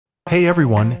Hey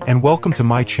everyone, and welcome to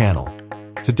my channel.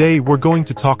 Today we're going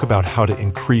to talk about how to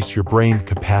increase your brain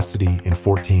capacity in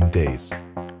 14 days.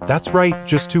 That's right,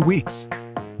 just 2 weeks.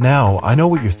 Now, I know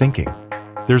what you're thinking.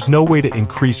 There's no way to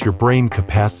increase your brain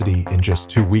capacity in just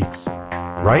 2 weeks.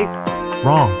 Right?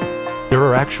 Wrong. There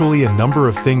are actually a number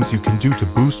of things you can do to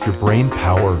boost your brain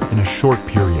power in a short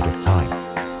period of time.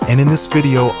 And in this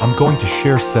video, I'm going to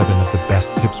share 7 of the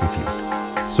best tips with you.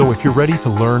 So if you're ready to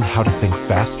learn how to think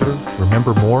faster,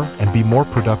 remember more, and be more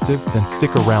productive, then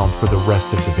stick around for the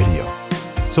rest of the video.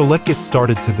 So let's get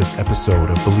started to this episode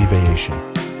of Believation,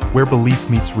 where belief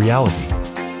meets reality.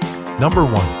 Number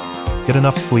 1, get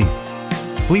enough sleep.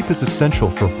 Sleep is essential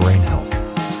for brain health.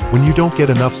 When you don't get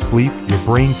enough sleep, your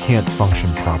brain can't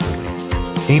function properly.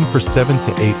 Aim for 7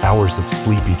 to 8 hours of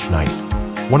sleep each night.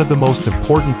 One of the most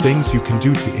important things you can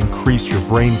do to increase your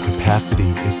brain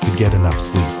capacity is to get enough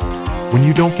sleep. When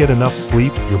you don't get enough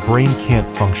sleep, your brain can't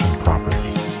function properly.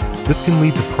 This can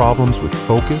lead to problems with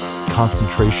focus,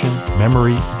 concentration,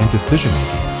 memory, and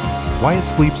decision-making. Why is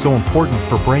sleep so important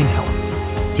for brain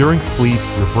health? During sleep,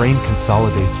 your brain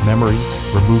consolidates memories,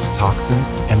 removes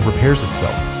toxins, and repairs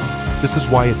itself. This is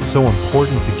why it's so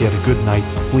important to get a good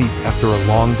night's sleep after a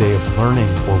long day of learning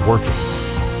or working.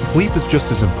 Sleep is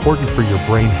just as important for your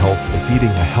brain health as eating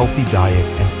a healthy diet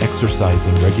and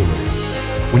exercising regularly.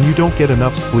 When you don't get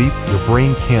enough sleep, your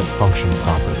brain can't function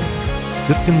properly.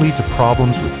 This can lead to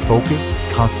problems with focus,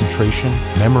 concentration,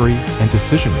 memory, and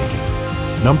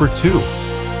decision-making. Number 2,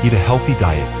 eat a healthy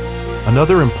diet.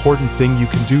 Another important thing you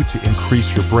can do to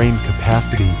increase your brain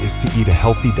capacity is to eat a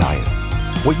healthy diet.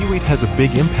 What you eat has a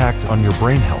big impact on your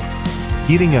brain health.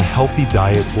 Eating a healthy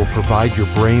diet will provide your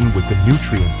brain with the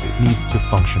nutrients it needs to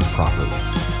function properly.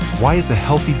 Why is a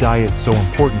healthy diet so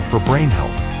important for brain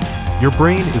health? Your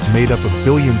brain is made up of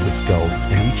billions of cells,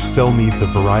 and each cell needs a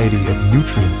variety of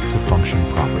nutrients to function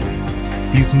properly.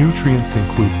 These nutrients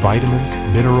include vitamins,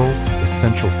 minerals,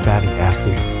 essential fatty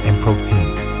acids, and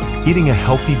protein. Eating a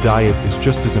healthy diet is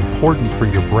just as important for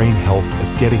your brain health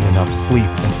as getting enough sleep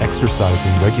and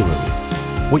exercising regularly.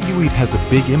 What you eat has a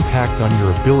big impact on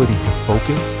your ability to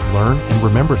focus, learn, and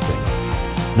remember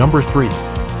things. Number 3,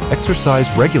 exercise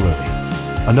regularly.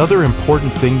 Another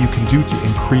important thing you can do to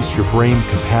increase your brain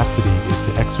capacity is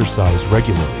to exercise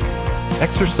regularly.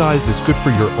 Exercise is good for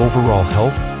your overall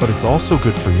health, but it's also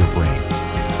good for your brain.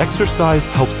 Exercise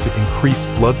helps to increase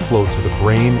blood flow to the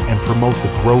brain and promote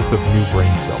the growth of new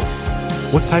brain cells.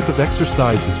 What type of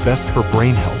exercise is best for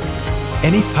brain health?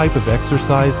 Any type of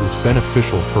exercise is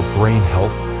beneficial for brain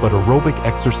health, but aerobic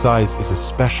exercise is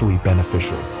especially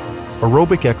beneficial.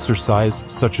 Aerobic exercise,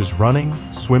 such as running,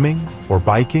 swimming, or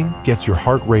biking, gets your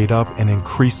heart rate up and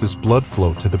increases blood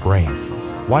flow to the brain.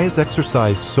 Why is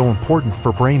exercise so important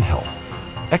for brain health?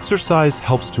 Exercise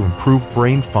helps to improve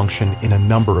brain function in a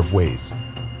number of ways.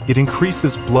 It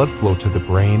increases blood flow to the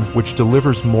brain, which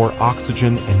delivers more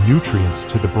oxygen and nutrients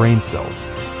to the brain cells.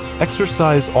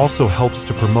 Exercise also helps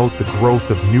to promote the growth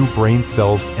of new brain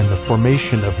cells and the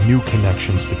formation of new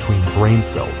connections between brain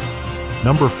cells.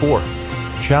 Number 4,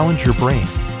 challenge your brain.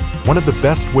 One of the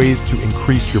best ways to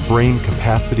increase your brain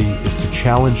capacity is to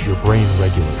challenge your brain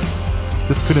regularly.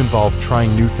 This could involve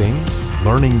trying new things,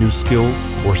 learning new skills,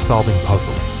 or solving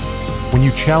puzzles. When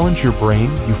you challenge your brain,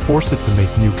 you force it to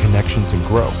make new connections and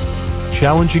grow.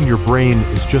 Challenging your brain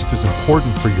is just as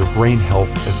important for your brain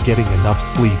health as getting enough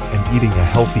sleep and eating a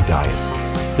healthy diet.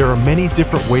 There are many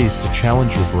different ways to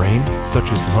challenge your brain,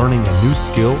 such as learning a new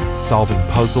skill, solving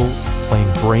puzzles,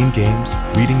 playing brain games,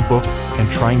 reading books, and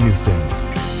trying new things.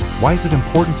 Why is it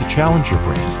important to challenge your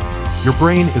brain? Your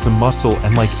brain is a muscle,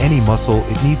 and like any muscle,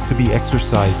 it needs to be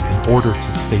exercised in order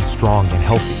to stay strong and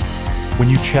healthy. When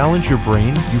you challenge your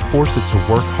brain, you force it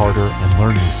to work harder and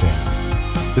learn new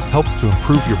things. This helps to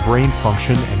improve your brain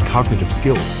function and cognitive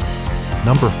skills.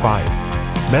 Number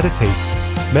 5, meditate.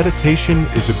 Meditation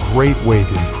is a great way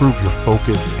to improve your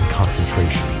focus and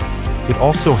concentration. It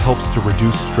also helps to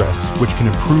reduce stress, which can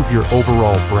improve your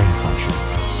overall brain function.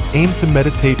 Aim to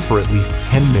meditate for at least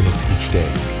 10 minutes each day.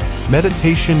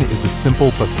 Meditation is a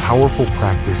simple but powerful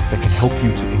practice that can help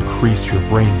you to increase your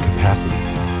brain capacity.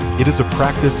 It is a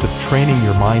practice of training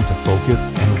your mind to focus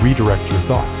and redirect your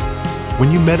thoughts.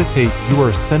 When you meditate, you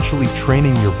are essentially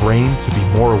training your brain to be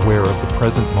more aware of the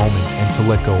present moment and to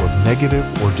let go of negative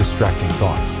or distracting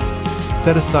thoughts.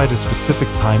 Set aside a specific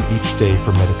time each day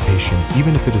for meditation,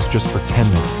 even if it is just for 10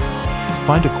 minutes.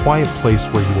 Find a quiet place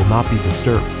where you will not be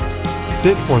disturbed.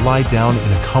 Sit or lie down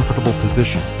in a comfortable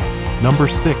position. Number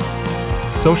 6,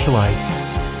 socialize.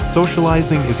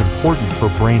 Socializing is important for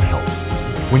brain health.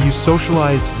 When you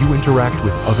socialize, you interact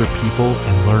with other people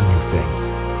and learn new things.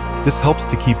 This helps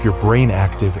to keep your brain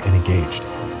active and engaged.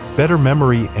 Better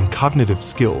memory and cognitive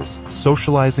skills.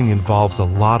 Socializing involves a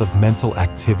lot of mental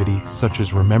activity such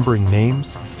as remembering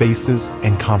names, faces,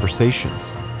 and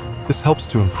conversations. This helps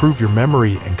to improve your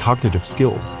memory and cognitive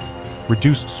skills.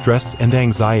 Reduced stress and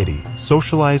anxiety.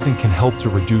 Socializing can help to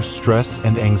reduce stress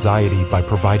and anxiety by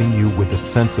providing you with a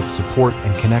sense of support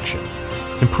and connection.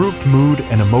 Improved mood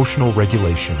and emotional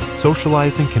regulation.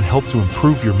 Socializing can help to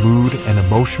improve your mood and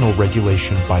emotional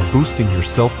regulation by boosting your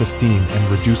self-esteem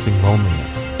and reducing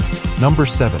loneliness. Number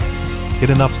 7. Get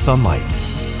enough sunlight.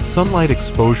 Sunlight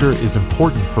exposure is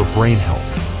important for brain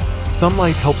health.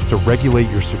 Sunlight helps to regulate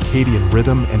your circadian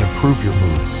rhythm and improve your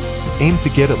mood. Aim to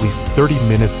get at least 30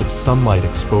 minutes of sunlight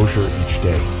exposure each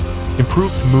day.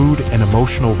 Improved mood and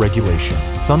emotional regulation.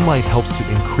 Sunlight helps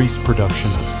to increase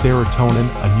production of serotonin,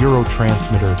 a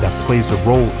neurotransmitter that plays a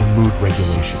role in mood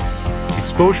regulation.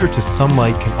 Exposure to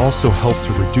sunlight can also help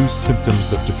to reduce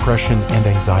symptoms of depression and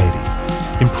anxiety.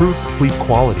 Improved sleep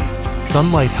quality.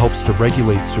 Sunlight helps to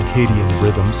regulate circadian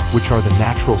rhythms, which are the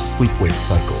natural sleep-wake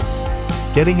cycles.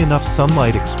 Getting enough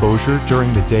sunlight exposure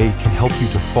during the day can help you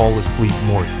to fall asleep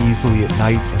more easily at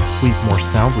night and sleep more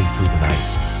soundly through the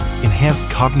night. Enhanced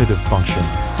cognitive function.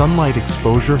 Sunlight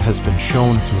exposure has been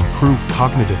shown to improve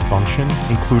cognitive function,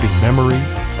 including memory,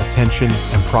 attention,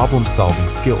 and problem-solving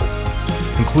skills.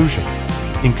 Conclusion.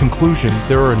 In conclusion,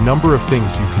 there are a number of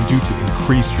things you can do to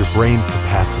increase your brain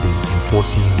capacity in 14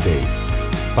 days.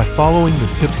 By following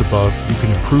the tips above, you can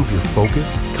improve your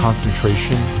focus,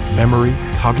 concentration, memory,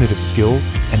 cognitive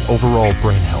skills, and overall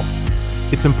brain health.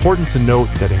 It's important to note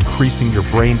that increasing your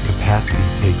brain capacity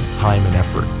takes time and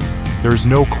effort. There is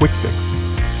no quick fix.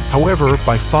 However,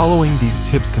 by following these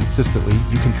tips consistently,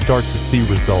 you can start to see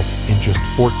results in just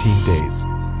 14 days.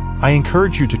 I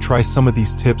encourage you to try some of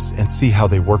these tips and see how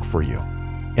they work for you.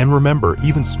 And remember,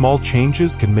 even small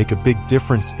changes can make a big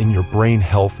difference in your brain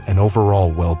health and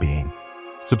overall well-being.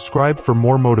 Subscribe for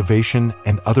more motivation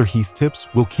and other Heath tips.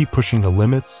 We'll keep pushing the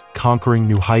limits, conquering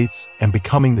new heights, and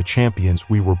becoming the champions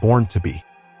we were born to be.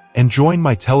 And join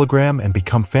my Telegram and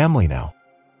become family now.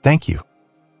 Thank you.